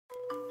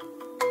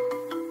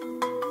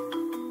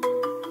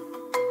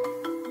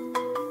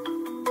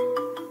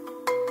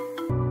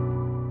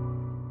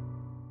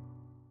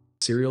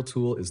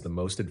SerialTool is the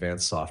most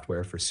advanced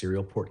software for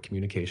serial port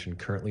communication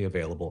currently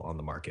available on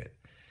the market.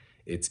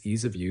 Its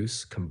ease of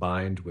use,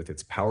 combined with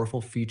its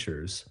powerful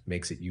features,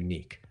 makes it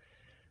unique.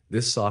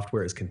 This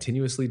software is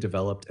continuously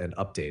developed and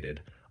updated,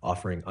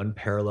 offering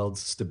unparalleled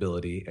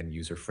stability and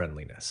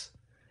user-friendliness.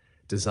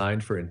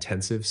 Designed for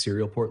intensive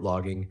serial port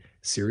logging,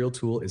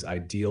 SerialTool is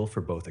ideal for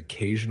both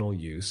occasional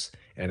use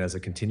and as a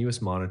continuous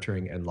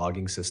monitoring and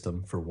logging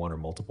system for one or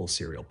multiple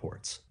serial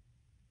ports.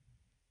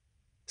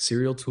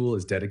 SerialTool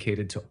is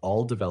dedicated to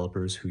all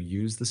developers who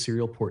use the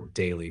serial port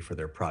daily for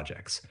their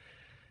projects,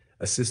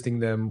 assisting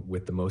them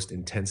with the most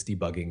intense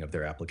debugging of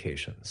their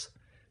applications.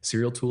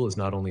 SerialTool is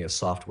not only a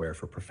software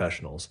for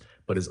professionals,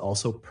 but is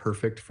also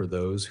perfect for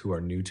those who are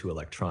new to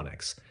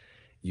electronics,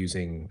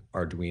 using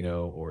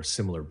Arduino or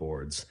similar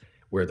boards,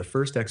 where the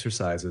first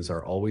exercises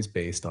are always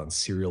based on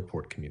serial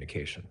port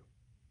communication.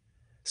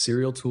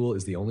 SerialTool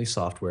is the only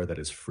software that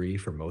is free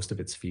for most of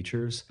its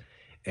features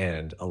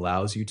and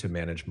allows you to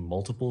manage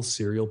multiple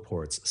serial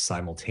ports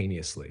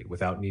simultaneously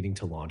without needing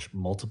to launch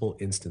multiple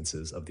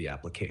instances of the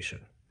application.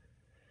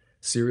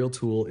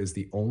 SerialTool is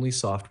the only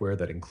software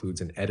that includes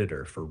an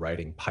editor for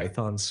writing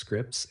Python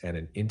scripts and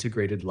an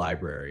integrated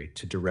library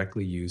to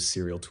directly use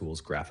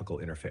SerialTool's graphical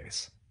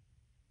interface.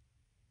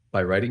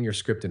 By writing your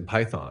script in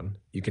Python,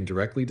 you can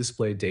directly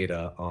display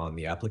data on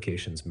the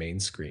application's main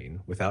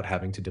screen without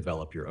having to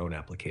develop your own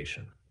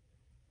application.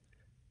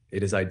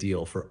 It is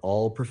ideal for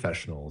all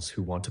professionals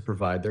who want to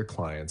provide their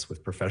clients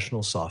with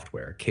professional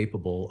software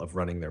capable of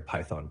running their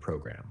Python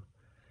program.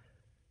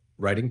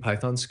 Writing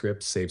Python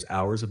scripts saves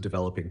hours of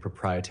developing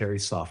proprietary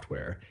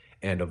software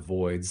and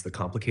avoids the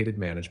complicated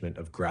management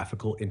of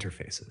graphical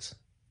interfaces.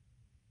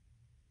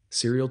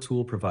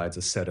 SerialTool provides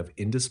a set of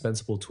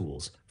indispensable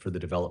tools for the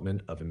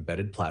development of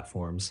embedded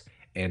platforms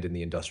and in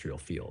the industrial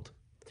field.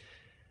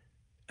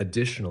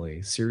 Additionally,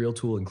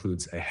 SerialTool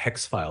includes a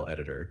hex file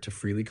editor to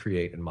freely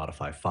create and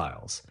modify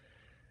files.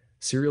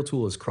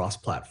 SerialTool is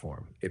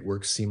cross-platform. It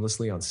works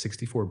seamlessly on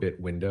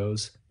 64-bit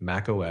Windows,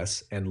 Mac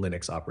OS, and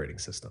Linux operating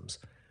systems.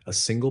 A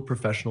single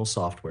professional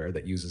software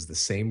that uses the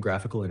same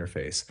graphical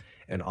interface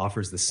and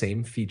offers the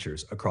same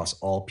features across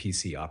all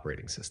PC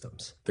operating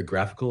systems. The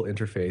graphical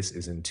interface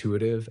is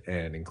intuitive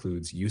and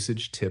includes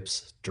usage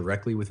tips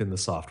directly within the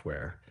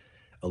software,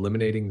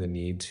 eliminating the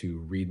need to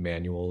read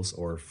manuals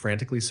or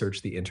frantically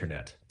search the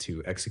internet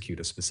to execute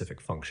a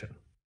specific function.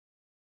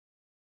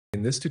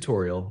 In this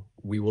tutorial,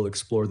 we will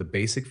explore the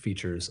basic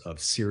features of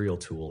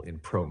SerialTool in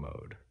Pro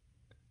mode.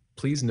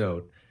 Please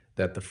note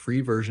that the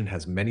free version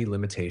has many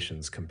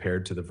limitations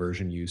compared to the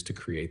version used to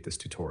create this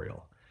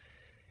tutorial.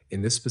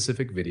 In this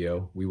specific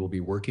video, we will be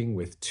working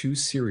with two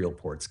serial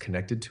ports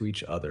connected to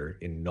each other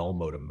in null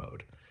modem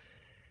mode.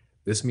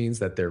 This means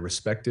that their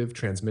respective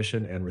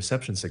transmission and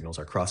reception signals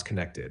are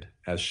cross-connected,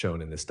 as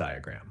shown in this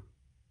diagram.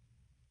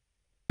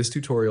 This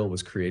tutorial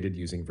was created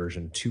using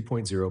version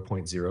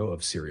 2.0.0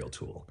 of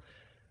SerialTool.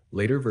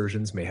 Later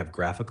versions may have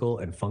graphical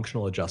and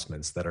functional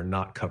adjustments that are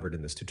not covered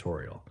in this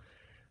tutorial.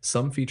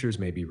 Some features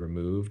may be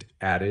removed,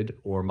 added,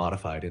 or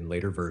modified in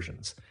later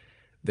versions.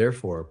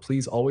 Therefore,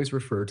 please always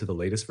refer to the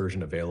latest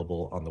version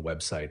available on the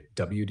website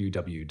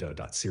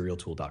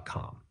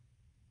www.serialtool.com.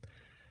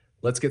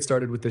 Let's get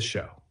started with this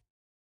show.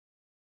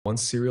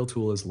 Once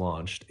SerialTool is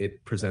launched,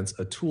 it presents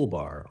a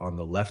toolbar on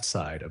the left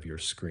side of your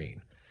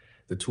screen.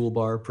 The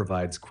toolbar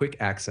provides quick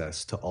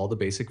access to all the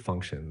basic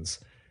functions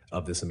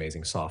of this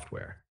amazing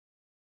software.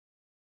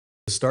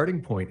 The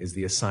starting point is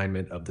the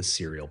assignment of the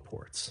serial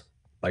ports.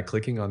 By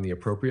clicking on the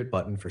appropriate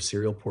button for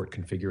serial port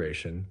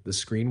configuration, the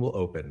screen will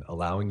open,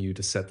 allowing you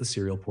to set the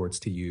serial ports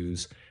to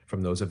use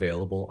from those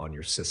available on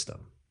your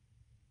system.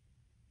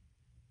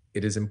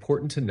 It is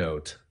important to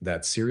note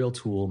that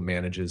SerialTool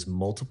manages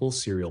multiple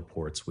serial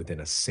ports within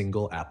a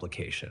single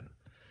application.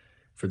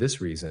 For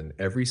this reason,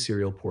 every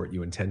serial port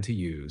you intend to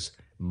use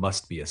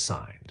must be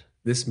assigned.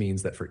 This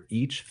means that for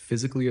each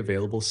physically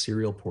available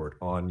serial port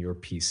on your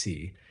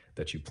PC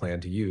that you plan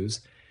to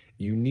use,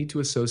 you need to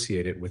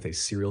associate it with a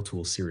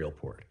SerialTool serial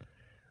port.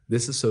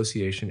 This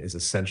association is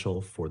essential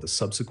for the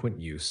subsequent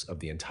use of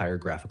the entire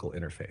graphical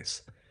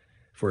interface.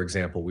 For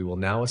example, we will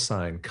now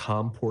assign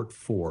COM port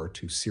 4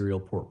 to serial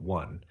port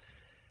 1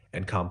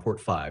 and COM port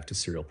 5 to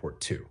serial port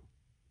 2.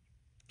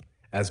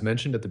 As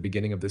mentioned at the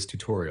beginning of this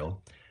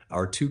tutorial,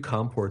 our two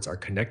COM ports are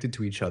connected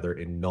to each other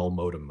in null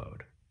modem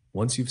mode.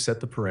 Once you've set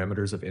the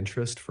parameters of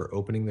interest for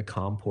opening the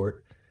COM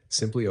port,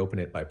 simply open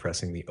it by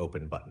pressing the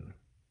Open button.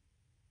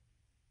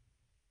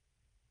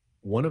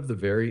 One of the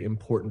very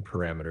important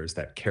parameters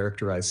that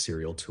characterize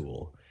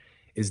SerialTool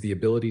is the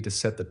ability to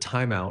set the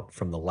timeout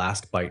from the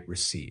last byte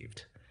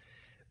received.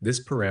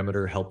 This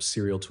parameter helps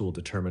SerialTool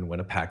determine when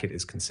a packet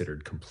is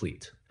considered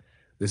complete.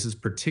 This is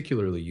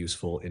particularly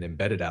useful in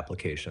embedded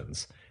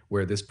applications,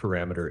 where this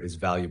parameter is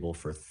valuable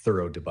for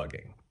thorough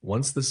debugging.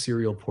 Once the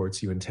serial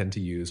ports you intend to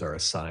use are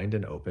assigned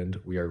and opened,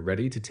 we are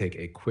ready to take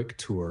a quick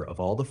tour of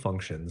all the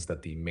functions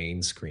that the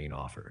main screen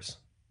offers.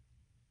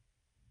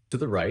 To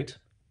the right,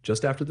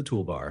 just after the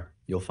toolbar,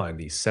 you'll find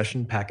the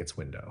Session Packets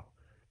window.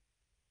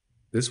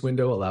 This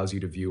window allows you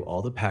to view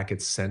all the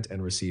packets sent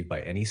and received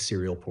by any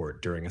serial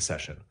port during a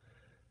session.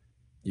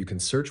 You can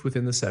search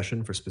within the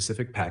session for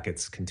specific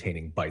packets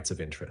containing bytes of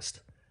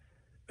interest.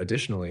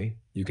 Additionally,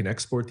 you can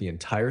export the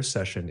entire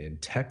session in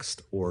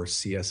text or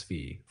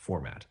CSV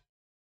format.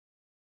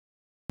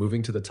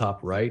 Moving to the top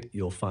right,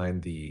 you'll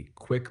find the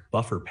Quick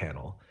Buffer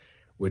panel,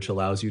 which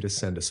allows you to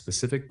send a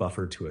specific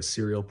buffer to a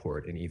serial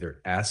port in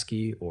either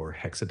ASCII or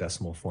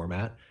hexadecimal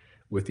format,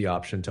 with the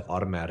option to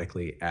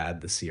automatically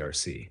add the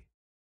CRC.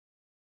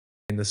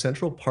 In the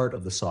central part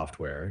of the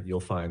software,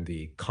 you'll find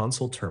the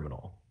console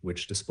terminal,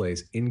 which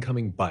displays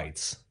incoming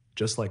bytes,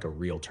 just like a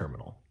real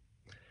terminal.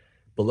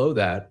 Below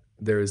that,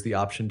 there is the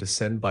option to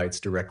send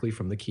bytes directly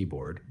from the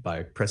keyboard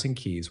by pressing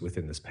keys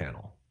within this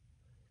panel.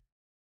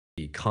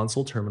 The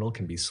console terminal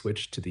can be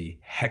switched to the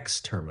Hex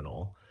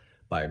terminal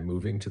by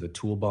moving to the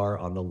toolbar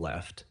on the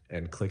left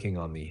and clicking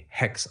on the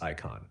Hex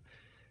icon.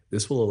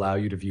 This will allow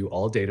you to view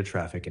all data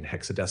traffic in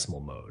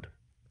hexadecimal mode.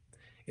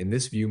 In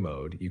this view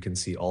mode, you can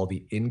see all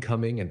the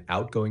incoming and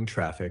outgoing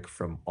traffic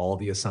from all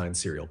the assigned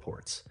serial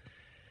ports.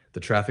 The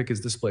traffic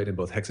is displayed in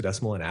both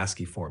hexadecimal and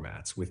ASCII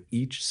formats, with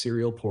each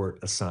serial port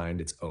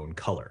assigned its own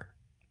color.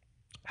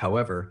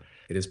 However,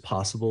 it is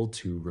possible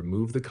to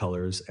remove the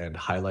colors and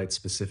highlight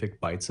specific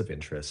bytes of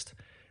interest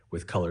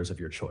with colors of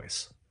your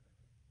choice.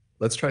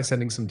 Let's try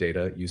sending some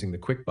data using the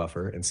quick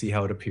buffer and see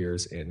how it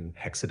appears in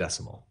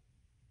hexadecimal.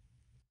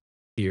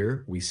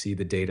 Here, we see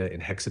the data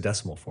in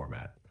hexadecimal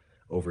format.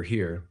 Over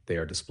here, they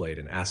are displayed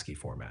in ASCII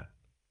format.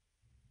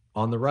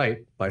 On the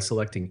right, by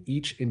selecting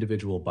each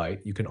individual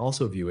byte, you can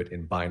also view it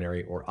in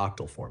binary or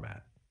octal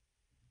format.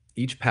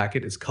 Each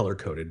packet is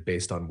color-coded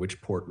based on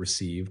which port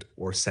received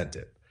or sent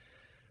it.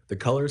 The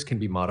colors can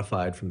be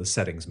modified from the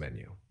Settings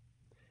menu.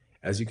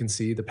 As you can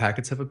see, the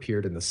packets have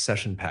appeared in the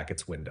Session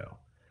Packets window.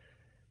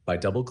 By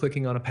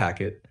double-clicking on a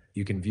packet,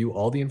 you can view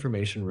all the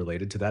information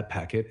related to that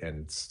packet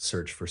and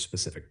search for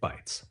specific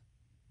bytes.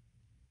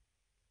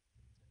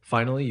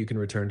 Finally, you can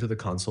return to the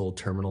console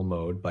terminal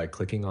mode by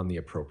clicking on the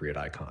appropriate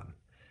icon.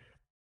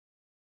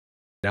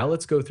 Now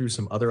let's go through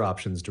some other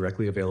options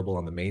directly available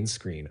on the main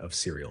screen of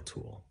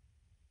SerialTool.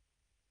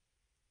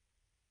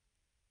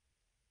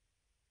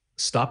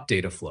 Stop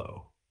Data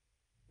Flow.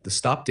 The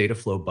Stop Data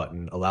Flow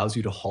button allows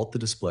you to halt the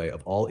display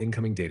of all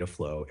incoming data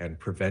flow and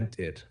prevent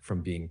it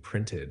from being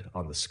printed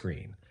on the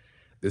screen.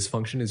 This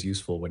function is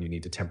useful when you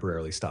need to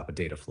temporarily stop a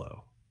data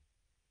flow.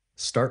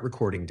 Start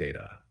Recording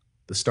Data.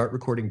 The Start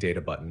Recording Data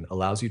button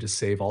allows you to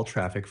save all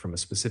traffic from a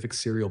specific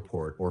serial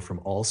port or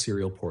from all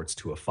serial ports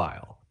to a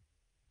file.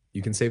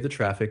 You can save the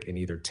traffic in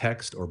either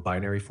text or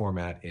binary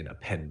format in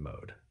Append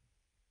mode.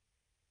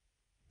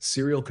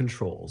 Serial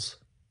Controls.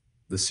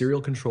 The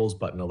Serial Controls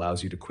button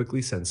allows you to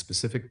quickly send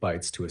specific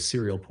bytes to a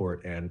serial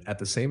port and, at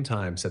the same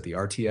time, set the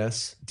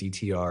RTS,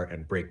 DTR,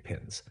 and break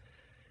pins.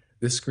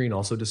 This screen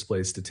also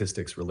displays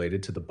statistics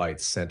related to the bytes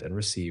sent and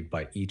received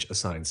by each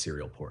assigned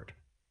serial port.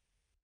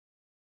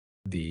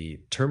 The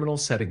Terminal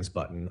Settings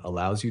button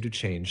allows you to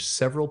change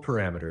several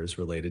parameters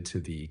related to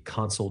the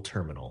console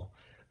terminal,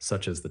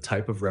 such as the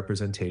type of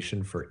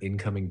representation for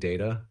incoming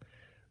data,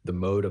 the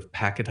mode of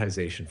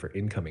packetization for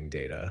incoming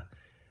data,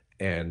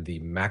 and the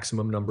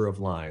maximum number of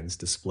lines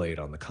displayed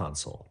on the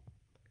console.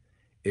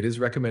 It is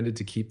recommended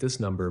to keep this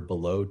number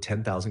below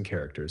 10,000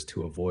 characters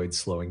to avoid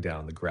slowing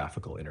down the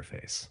graphical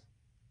interface.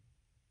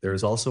 There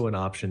is also an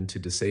option to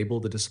disable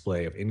the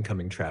display of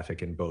incoming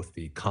traffic in both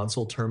the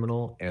console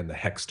terminal and the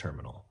hex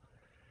terminal.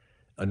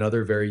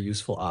 Another very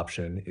useful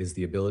option is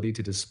the ability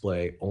to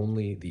display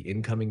only the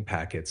incoming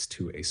packets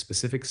to a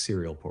specific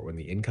serial port when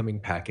the incoming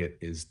packet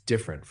is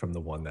different from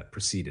the one that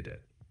preceded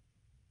it.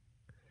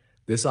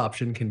 This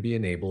option can be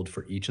enabled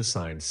for each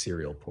assigned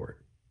serial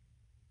port.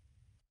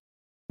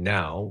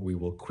 Now, we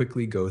will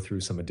quickly go through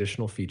some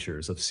additional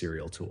features of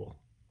SerialTool.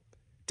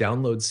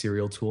 Download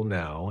SerialTool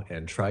now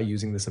and try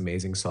using this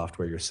amazing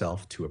software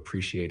yourself to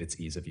appreciate its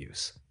ease of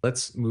use.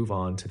 Let's move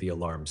on to the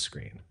Alarms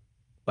screen.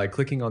 By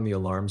clicking on the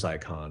Alarms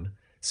icon,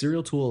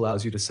 SerialTool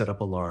allows you to set up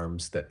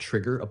alarms that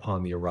trigger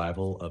upon the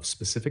arrival of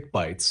specific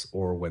bytes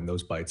or when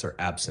those bytes are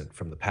absent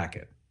from the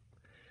packet.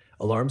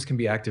 Alarms can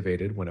be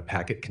activated when a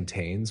packet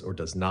contains or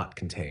does not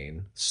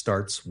contain,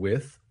 starts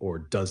with or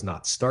does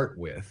not start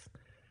with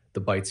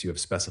the bytes you have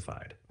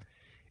specified.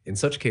 In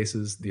such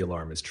cases, the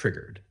alarm is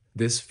triggered.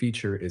 This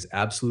feature is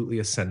absolutely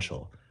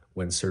essential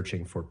when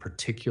searching for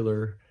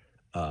particular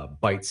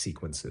byte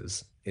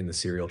sequences in the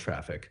serial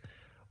traffic,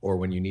 or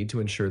when you need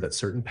to ensure that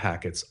certain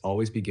packets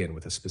always begin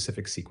with a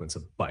specific sequence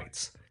of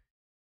bytes.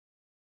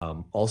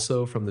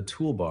 Also, from the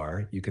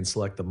toolbar, you can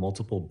select the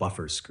Multiple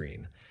Buffers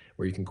screen,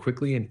 where you can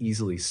quickly and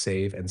easily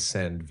save and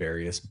send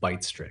various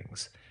byte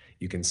strings.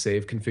 You can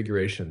save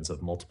configurations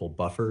of multiple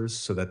buffers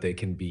so that they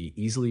can be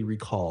easily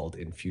recalled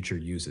in future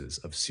uses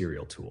of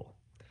SerialTool.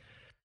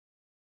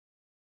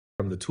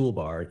 From the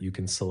toolbar, you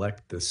can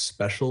select the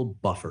Special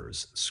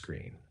Buffers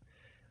screen.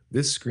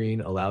 This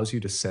screen allows you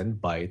to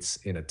send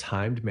bytes in a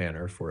timed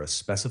manner for a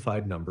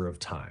specified number of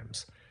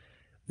times.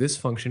 This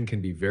function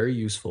can be very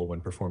useful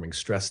when performing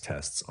stress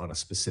tests on a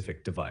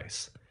specific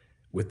device.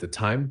 With the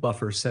time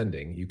buffer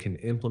sending, you can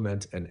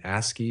implement an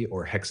ASCII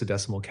or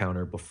hexadecimal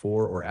counter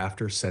before or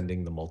after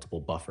sending the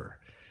multiple buffer.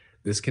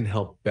 This can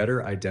help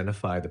better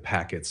identify the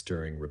packets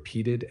during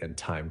repeated and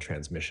timed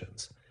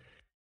transmissions.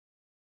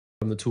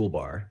 From the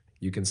toolbar,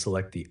 you can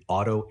select the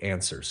Auto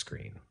Answer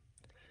screen.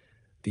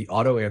 The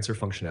Auto Answer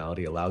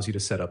functionality allows you to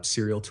set up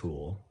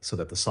SerialTool so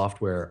that the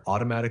software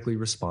automatically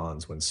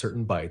responds when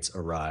certain bytes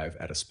arrive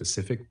at a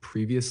specific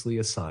previously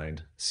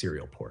assigned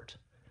serial port.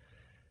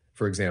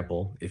 For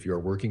example, if you are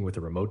working with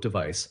a remote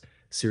device,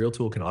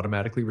 SerialTool can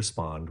automatically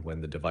respond when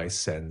the device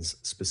sends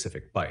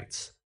specific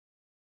bytes.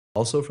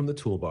 Also from the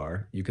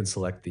toolbar, you can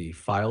select the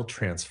File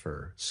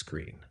Transfer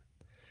screen.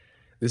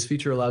 This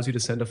feature allows you to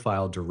send a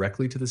file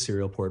directly to the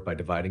serial port by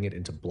dividing it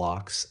into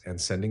blocks and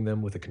sending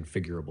them with a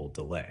configurable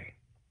delay.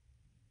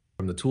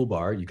 From the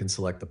toolbar, you can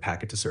select the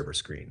Packet to Server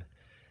screen.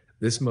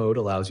 This mode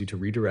allows you to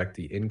redirect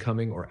the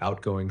incoming or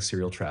outgoing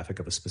serial traffic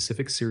of a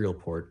specific serial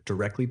port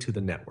directly to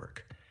the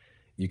network.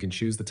 You can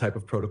choose the type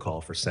of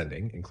protocol for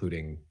sending,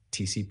 including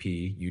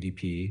TCP,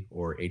 UDP,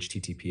 or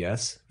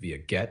HTTPS via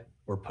GET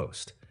or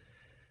POST.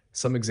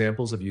 Some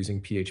examples of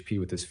using PHP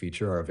with this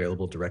feature are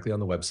available directly on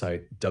the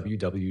website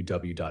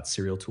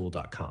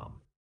www.serialtool.com.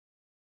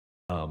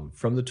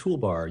 From the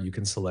toolbar, you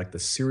can select the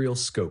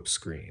SerialScope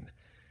screen.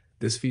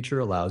 This feature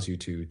allows you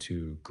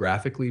to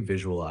graphically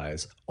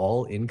visualize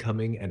all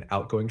incoming and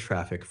outgoing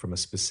traffic from a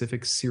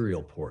specific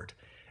serial port,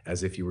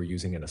 as if you were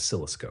using an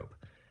oscilloscope.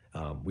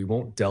 We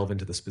won't delve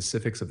into the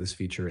specifics of this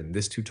feature in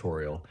this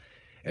tutorial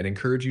and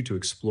encourage you to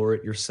explore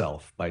it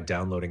yourself by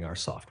downloading our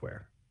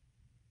software.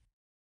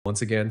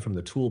 Once again, from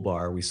the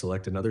toolbar, we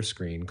select another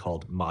screen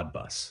called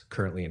MODBUS,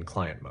 currently in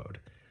client mode.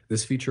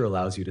 This feature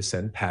allows you to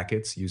send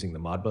packets using the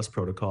MODBUS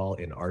protocol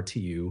in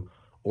RTU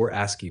or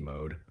ASCII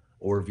mode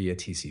or via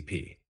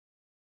TCP.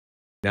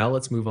 Now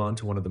let's move on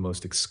to one of the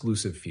most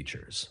exclusive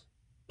features,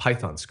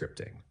 Python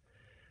scripting.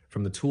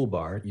 From the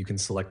toolbar, you can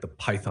select the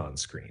Python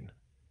screen.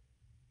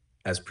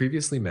 As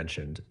previously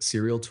mentioned,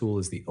 SerialTool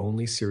is the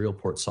only serial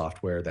port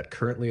software that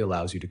currently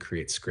allows you to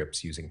create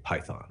scripts using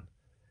Python.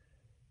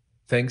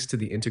 Thanks to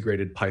the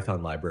integrated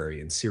Python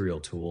library in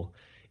SerialTool,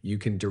 you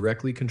can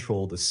directly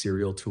control the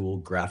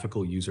SerialTool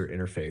graphical user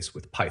interface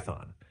with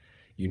Python.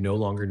 You no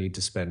longer need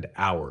to spend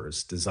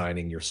hours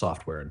designing your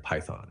software in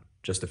Python.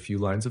 Just a few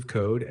lines of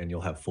code and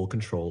you'll have full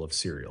control of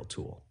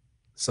SerialTool.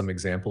 Some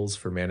examples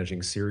for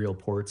managing serial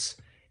ports,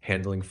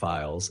 handling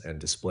files, and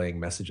displaying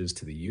messages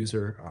to the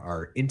user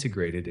are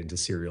integrated into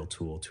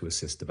SerialTool to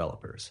assist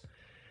developers.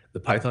 The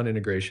Python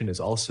integration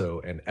is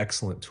also an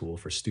excellent tool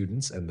for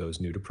students and those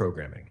new to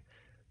programming.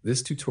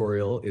 This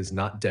tutorial is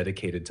not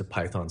dedicated to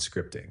Python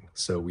scripting,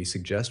 so we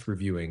suggest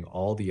reviewing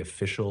all the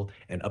official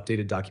and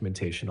updated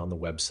documentation on the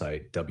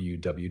website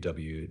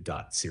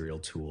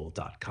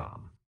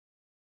www.serialtool.com.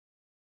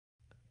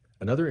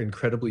 Another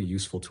incredibly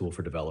useful tool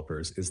for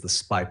developers is the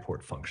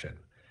SpyPort function.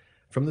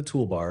 From the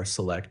toolbar,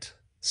 select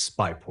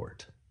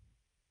SpyPort.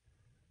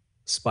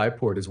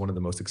 SpyPort is one of the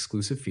most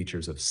exclusive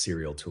features of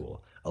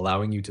SerialTool,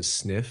 allowing you to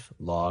sniff,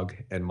 log,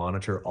 and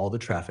monitor all the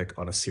traffic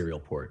on a serial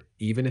port,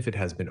 even if it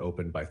has been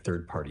opened by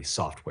third-party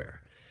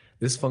software.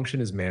 This function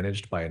is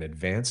managed by an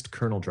advanced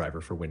kernel driver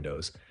for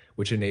Windows,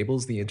 which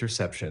enables the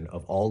interception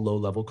of all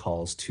low-level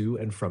calls to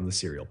and from the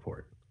serial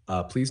port.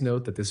 Please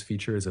note that this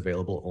feature is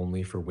available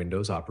only for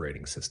Windows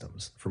operating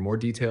systems. For more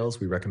details,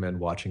 we recommend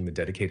watching the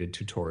dedicated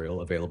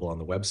tutorial available on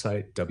the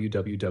website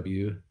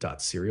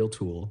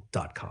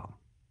www.serialtool.com.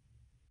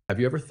 Have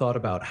you ever thought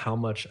about how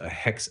much a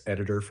hex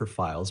editor for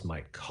files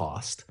might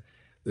cost?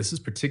 This is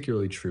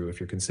particularly true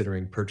if you're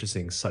considering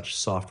purchasing such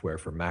software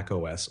for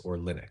macOS or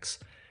Linux,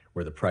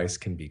 where the price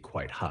can be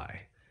quite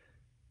high.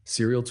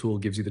 SerialTool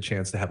gives you the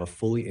chance to have a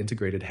fully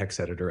integrated hex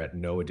editor at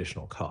no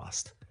additional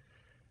cost.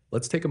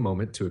 Let's take a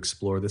moment to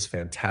explore this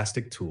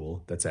fantastic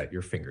tool that's at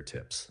your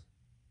fingertips.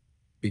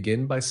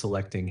 Begin by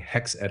selecting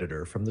Hex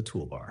Editor from the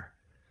toolbar.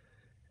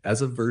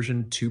 As of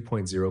version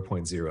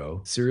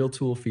 2.0.0,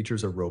 SerialTool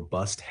features a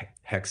robust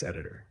hex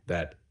editor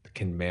that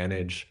can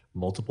manage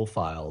multiple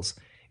files,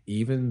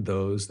 even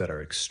those that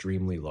are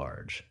extremely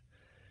large.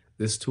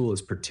 This tool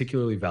is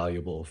particularly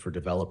valuable for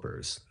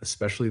developers,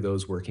 especially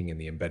those working in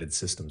the embedded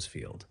systems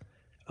field.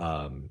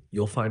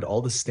 You'll find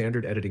all the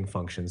standard editing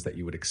functions that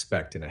you would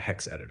expect in a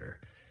hex editor.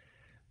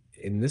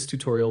 In this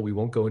tutorial, we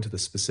won't go into the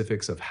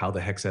specifics of how the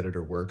hex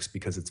editor works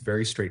because it's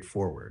very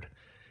straightforward.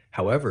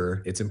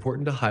 However, it's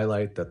important to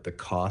highlight that the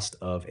cost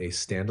of a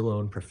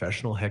standalone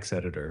professional hex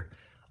editor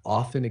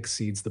often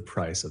exceeds the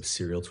price of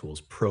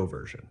SerialTool's Pro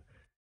version.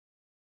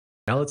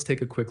 Now let's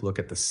take a quick look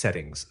at the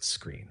Settings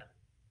screen.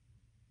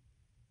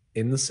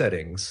 In the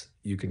settings,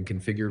 you can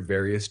configure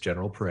various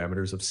general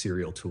parameters of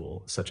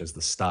SerialTool, such as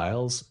the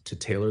styles, to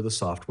tailor the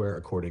software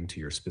according to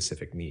your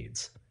specific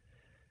needs.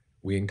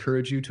 We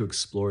encourage you to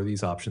explore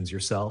these options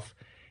yourself,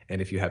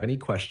 and if you have any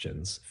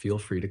questions, feel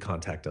free to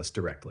contact us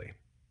directly.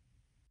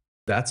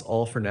 That's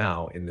all for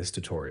now in this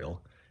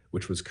tutorial,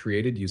 which was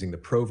created using the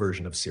Pro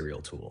version of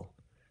SerialTool.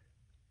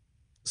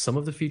 Some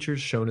of the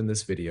features shown in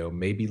this video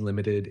may be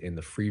limited in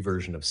the free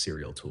version of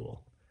SerialTool.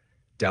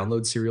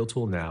 Download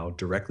SerialTool now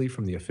directly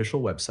from the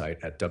official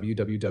website at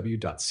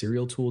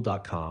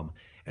www.serialtool.com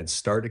and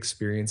start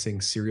experiencing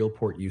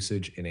SerialPort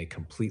usage in a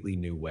completely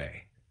new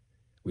way.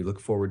 We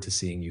look forward to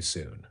seeing you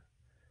soon.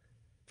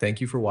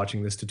 Thank you for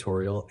watching this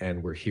tutorial,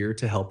 and we're here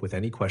to help with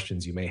any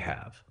questions you may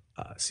have.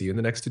 See you in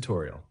the next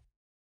tutorial.